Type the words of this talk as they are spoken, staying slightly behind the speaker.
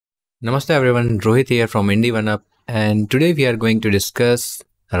Namaste everyone, Rohit here from Indie1Up, and today we are going to discuss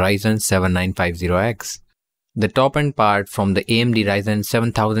Ryzen 7950X. The top end part from the AMD Ryzen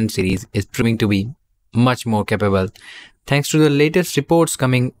 7000 series is proving to be much more capable thanks to the latest reports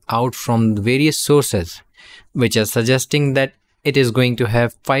coming out from various sources, which are suggesting that it is going to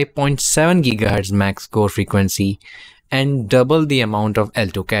have 5.7 GHz max core frequency and double the amount of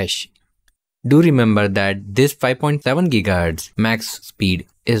L2 cache. Do remember that this 5.7 GHz max speed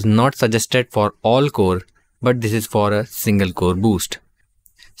is not suggested for all core, but this is for a single core boost.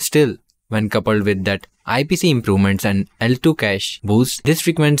 Still, when coupled with that IPC improvements and L2 cache boost, this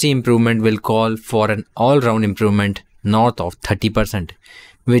frequency improvement will call for an all-round improvement north of 30%,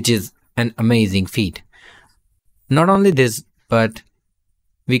 which is an amazing feat. Not only this, but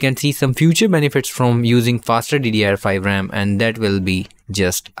we can see some future benefits from using faster DDR5 RAM, and that will be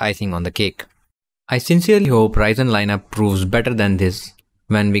just icing on the cake. I sincerely hope Ryzen lineup proves better than this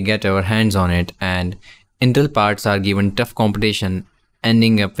when we get our hands on it and Intel parts are given tough competition,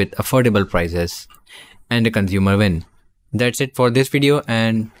 ending up with affordable prices and a consumer win. That's it for this video,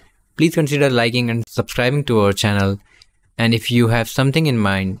 and please consider liking and subscribing to our channel, and if you have something in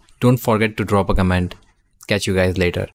mind, don't forget to drop a comment. Catch you guys later.